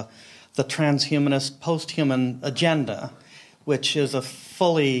of the transhumanist post-human agenda, which is a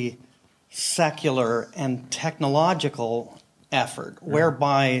fully secular and technological effort,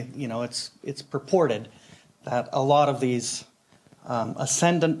 whereby it's purported that a lot of these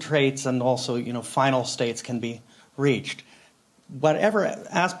ascendant traits and also final states can be reached. Whatever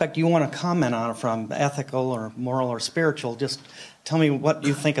aspect you want to comment on, from ethical or moral or spiritual, just tell me what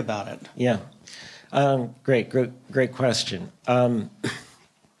you think about it. Yeah, great question.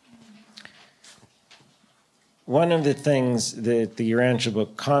 One of the things that the Urantia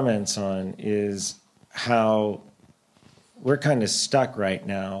Book comments on is how we're kind of stuck right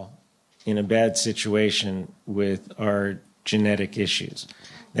now in a bad situation with our genetic issues.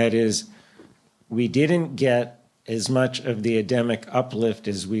 That is, we didn't get as much of the Adamic uplift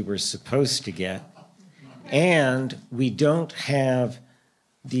as we were supposed to get, and we don't have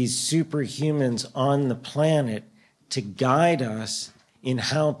these superhumans on the planet to guide us in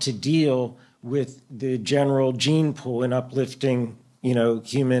how to deal with the general gene pool and uplifting,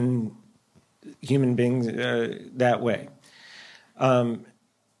 human beings that way.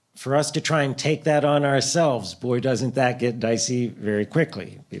 For us to try and take that on ourselves, boy, doesn't that get dicey very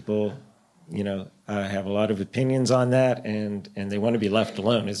quickly. People, have a lot of opinions on that, and they want to be left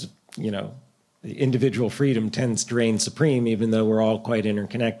alone. As the individual freedom tends to reign supreme, even though we're all quite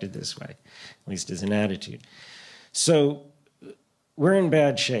interconnected this way, at least as an attitude. So we're in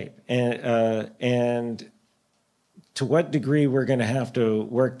bad shape, and to what degree we're going to have to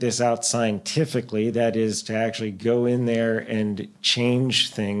work this out scientifically, that is, to actually go in there and change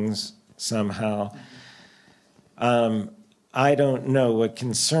things somehow, I don't know. What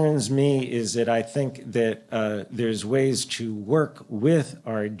concerns me is that I think that there's ways to work with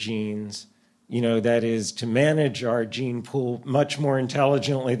our genes, that is, to manage our gene pool much more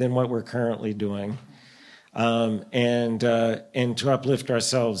intelligently than what we're currently doing, and to uplift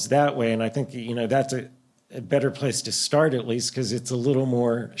ourselves that way. And I think, that's a better place to start, at least, because it's a little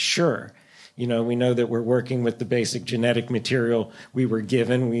more sure. We know that we're working with the basic genetic material we were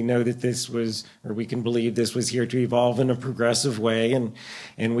given. We know that this was, or we can believe this was here to evolve in a progressive way.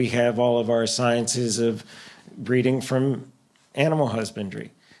 And we have all of our sciences of breeding from animal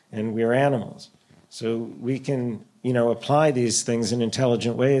husbandry, and we're animals. So we can apply these things in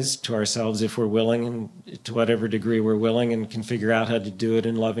intelligent ways to ourselves if we're willing, and to whatever degree we're willing, and can figure out how to do it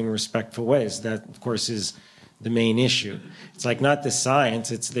in loving, respectful ways. That, of course, is the main issue. It's like not the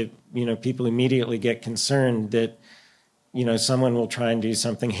science, it's that, people immediately get concerned that, someone will try and do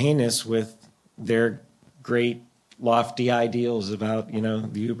something heinous with their great lofty ideals about, the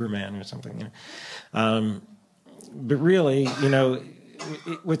Uberman or something. But really,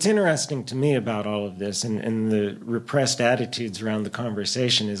 what's interesting to me about all of this and the repressed attitudes around the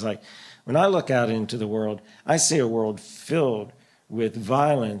conversation is like, when I look out into the world, I see a world filled with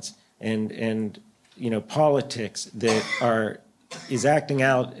violence and politics that is acting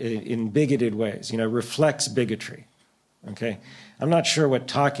out in bigoted ways, reflects bigotry. Okay, I'm not sure what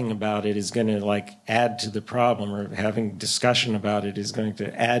talking about it is going to add to the problem, or having discussion about it is going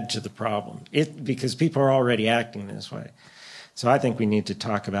to add to the problem. Because people are already acting this way. So I think we need to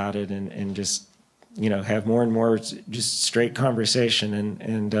talk about it and just have more and more just straight conversation,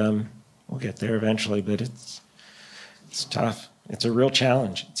 and we'll get there eventually. But it's tough. It's a real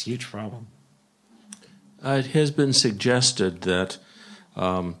challenge. It's a huge problem. It has been suggested that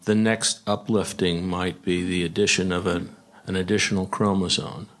the next uplifting might be the addition of an additional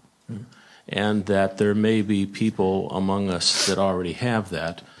chromosome, and that there may be people among us that already have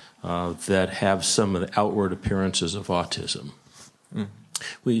that have some of the outward appearances of autism.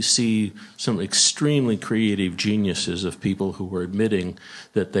 We see some extremely creative geniuses of people who are admitting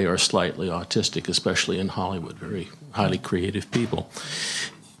that they are slightly autistic, especially in Hollywood, very highly creative people.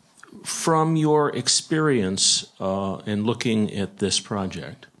 From your experience in looking at this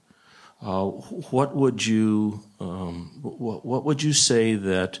project, what would you say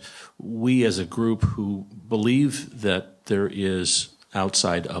that we as a group who believe that there is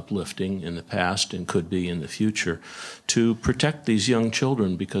outside uplifting in the past and could be in the future, to protect these young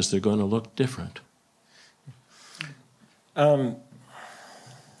children because they're going to look different?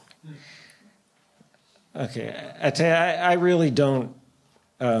 Okay, I tell you, I really don't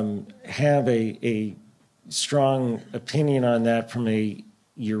have a strong opinion on that from a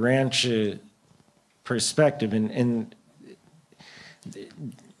Urantia perspective, and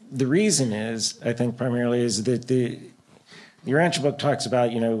the reason is, I think, primarily is that the Urantia book talks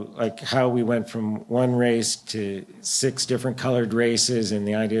about, how we went from one race to 6 different colored races, and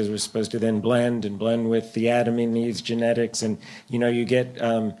the idea is we're supposed to then blend with the Adam in Eve's genetics, and you get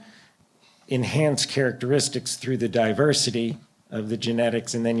enhanced characteristics through the diversity of the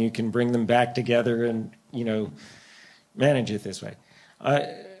genetics, and then you can bring them back together and manage it this way.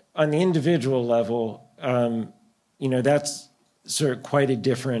 On the individual level, that's sort of quite a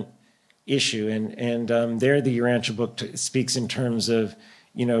different issue, and there the Urantia book speaks in terms of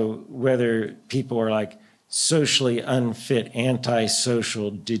whether people are socially unfit,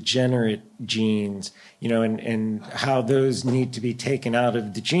 antisocial, degenerate genes, and how those need to be taken out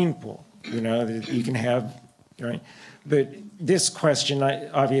of the gene pool. That you can have, right? But this question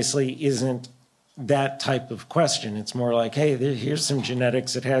obviously isn't that type of question. It's more like, hey, here's some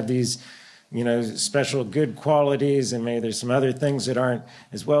genetics that have these special good qualities, and maybe there's some other things that aren't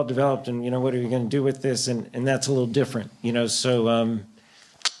as well developed, and what are you going to do with this? And that's a little different, so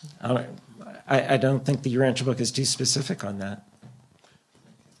I don't think the Urantia book is too specific on that.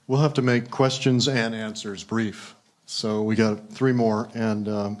 We'll have to make questions and answers brief. So we got 3 more, and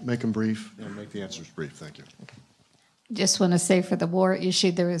make them brief and make the answers brief. Thank you. Just want to say, for the war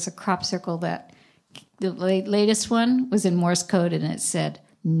issue, there was a crop circle that the latest one was in Morse code, and it said,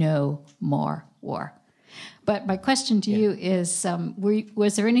 "No more war." But my question to you is,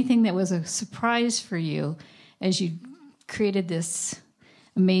 was there anything that was a surprise for you as you created this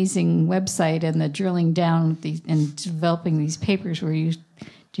amazing website and the drilling down and developing these papers?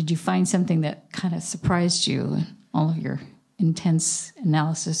 Did you find something that kind of surprised you in all of your intense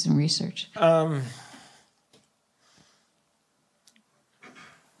analysis and research?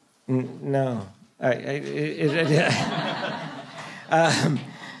 No.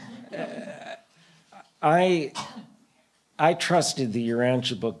 I trusted the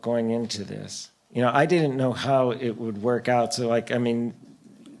Urantia book going into this. I didn't know how it would work out. So,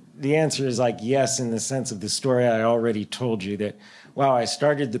 the answer is yes, in the sense of the story I already told you, that, wow, I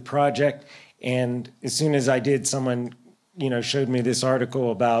started the project, and as soon as I did, someone, showed me this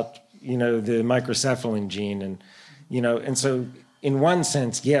article about, the microcephalin gene, and so in one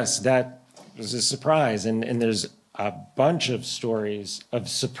sense, yes, that was a surprise, and there's a bunch of stories of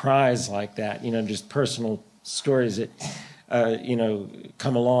surprise like that, just personal stories that,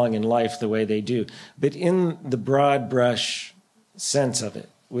 come along in life the way they do. But in the broad brush sense of it,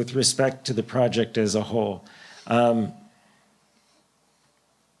 with respect to the project as a whole,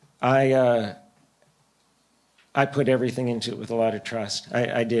 I put everything into it with a lot of trust.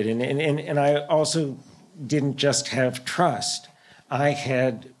 I did. And I also didn't just have trust. I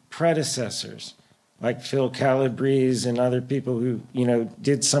had predecessors like Phil Calabrese and other people who,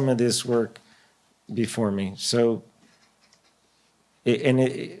 did some of this work before me. So,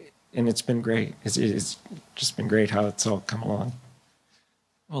 it's been great. It's just been great how it's all come along.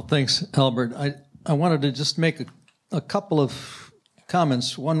 Well, thanks, Halbert. I wanted to just make a couple of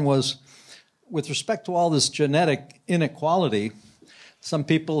comments. One was, with respect to all this genetic inequality, some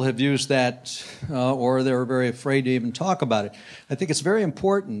people have used that, or they're very afraid to even talk about it. I think it's very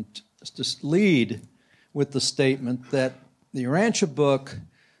important to lead with the statement that the Urantia Book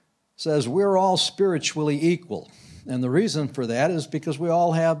says we're all spiritually equal. And the reason for that is because we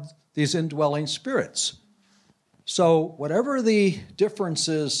all have these indwelling spirits. So whatever the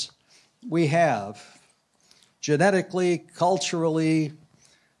differences we have, genetically, culturally,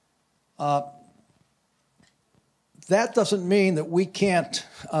 that doesn't mean that we can't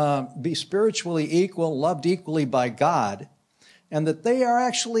be spiritually equal, loved equally by God, and that they are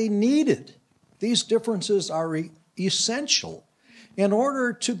actually needed. These differences are essential in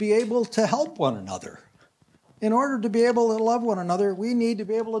order to be able to help one another. In order to be able to love one another, we need to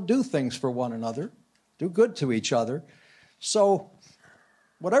be able to do things for one another, do good to each other. So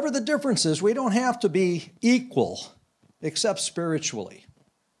whatever the difference is, we don't have to be equal except spiritually.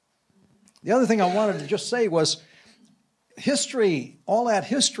 The other thing I wanted to just say was history, all that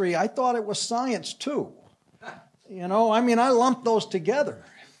history, I thought it was science too. I lumped those together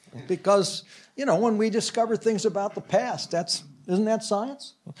because, when we discover things about the past, isn't that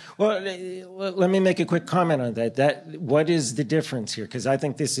science? Well, let me make a quick comment on that. What is the difference here? Because I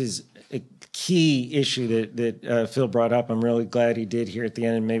think this is a key issue that Phil brought up. I'm really glad he did here at the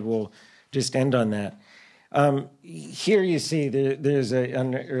end, and maybe we'll just end on that. Here you see there's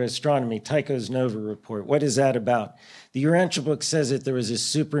under astronomy, Tycho's Nova Report. What is that about? The Urantia Book says that there was a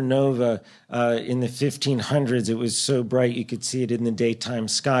supernova in the 1500s. It was so bright you could see it in the daytime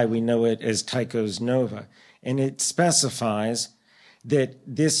sky. We know it as Tycho's Nova. And it specifies that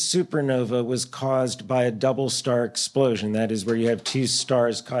this supernova was caused by a double star explosion. That is where you have two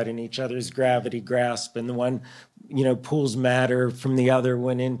stars caught in each other's gravity grasp, and the one pulls matter from the other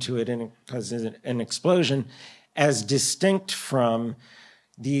one into it, and it causes an explosion, as distinct from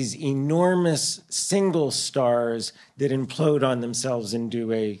these enormous single stars that implode on themselves and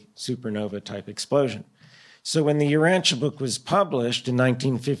do a supernova-type explosion. So when the Urantia Book was published in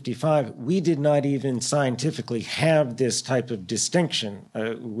 1955, we did not even scientifically have this type of distinction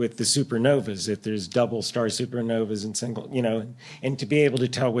with the supernovas, if there's double star supernovas and single, and to be able to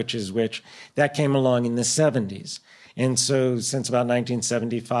tell which is which. That came along in the 70s. And so since about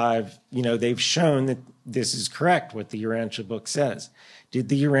 1975, they've shown that this is correct, what the Urantia Book says. Did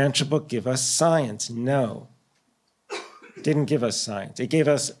the Urantia Book give us science? No. It didn't give us science. It gave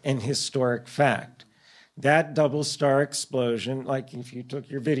us an historic fact. That double star explosion, like if you took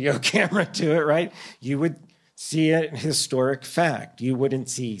your video camera to it, right, you would see a historic fact. You wouldn't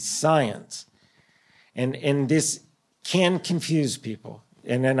see science. And this can confuse people.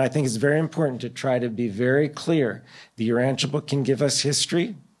 And then I think it's very important to try to be very clear. The Urantia Book can give us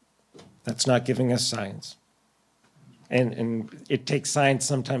history. That's not giving us science. And it takes science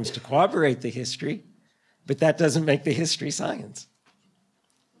sometimes to corroborate the history, but that doesn't make the history science.